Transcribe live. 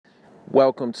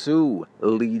Welcome to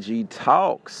Lee G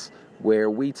Talks, where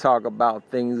we talk about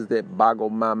things that boggle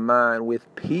my mind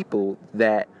with people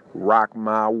that rock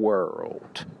my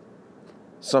world.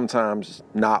 Sometimes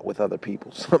not with other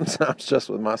people, sometimes just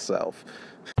with myself.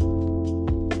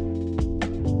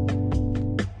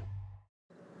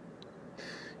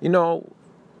 You know,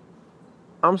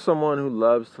 I'm someone who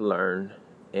loves to learn,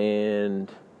 and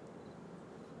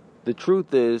the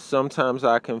truth is sometimes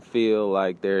I can feel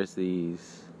like there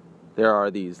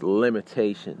are these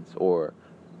limitations or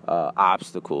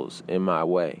obstacles in my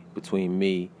way between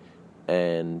me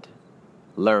and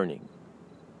learning.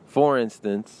 For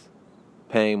instance,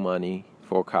 paying money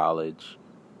for college,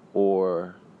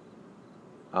 or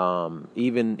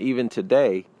even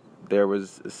today, there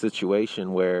was a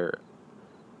situation where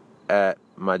at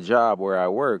my job where I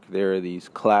work, there are these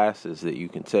classes that you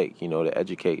can take, to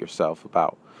educate yourself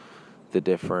about the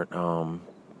different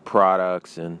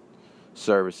products and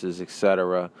services,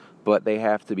 etc. But they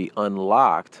have to be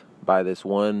unlocked by this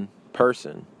one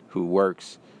person who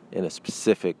works in a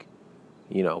specific,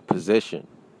 position.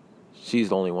 She's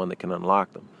the only one that can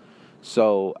unlock them.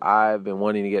 So I've been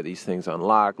wanting to get these things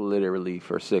unlocked literally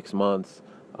for 6 months.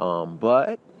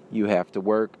 But you have to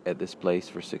work at this place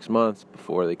for 6 months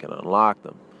before they can unlock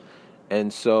them.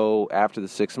 And so after the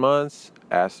 6 months,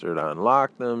 asked her to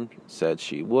unlock them, said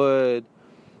she would.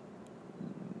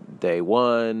 Day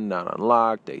 1, not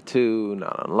unlocked. Day 2,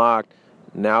 not unlocked.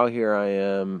 Now here I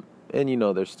am,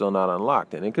 and they're still not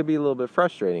unlocked. And it could be a little bit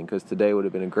frustrating because today would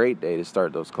have been a great day to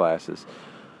start those classes.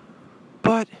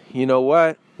 But you know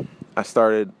what? I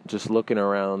started just looking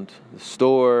around the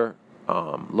store,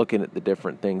 looking at the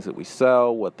different things that we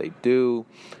sell, what they do.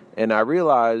 And I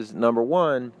realized, number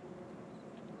one,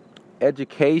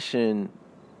 education,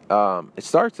 it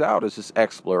starts out as just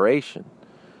exploration.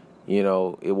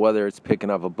 Whether it's picking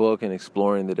up a book and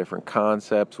exploring the different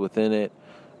concepts within it,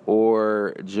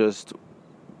 or just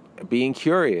being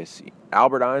curious.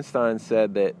 Albert Einstein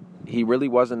said that he really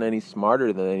wasn't any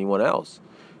smarter than anyone else.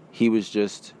 He was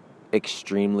just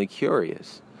extremely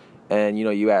curious. And,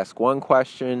 you ask one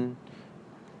question,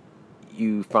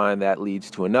 you find that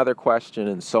leads to another question,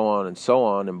 and so on and so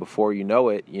on. And before you know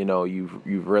it,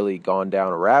 you've really gone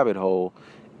down a rabbit hole.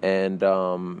 And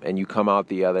you come out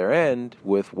the other end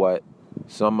with what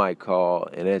some might call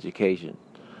an education.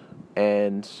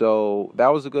 And so that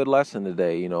was a good lesson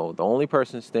today. The only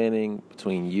person standing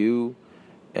between you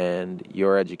and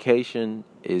your education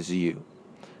is you.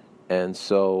 And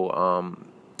so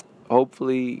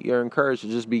hopefully you're encouraged to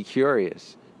just be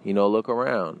curious. Look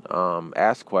around,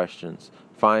 ask questions,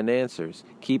 find answers,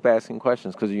 keep asking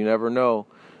questions, because you never know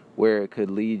where it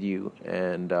could lead you.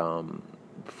 And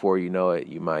before you know it,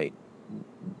 you might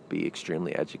be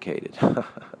extremely educated.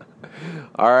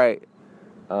 All right.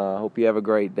 Hope you have a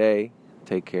great day.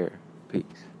 Take care. Peace.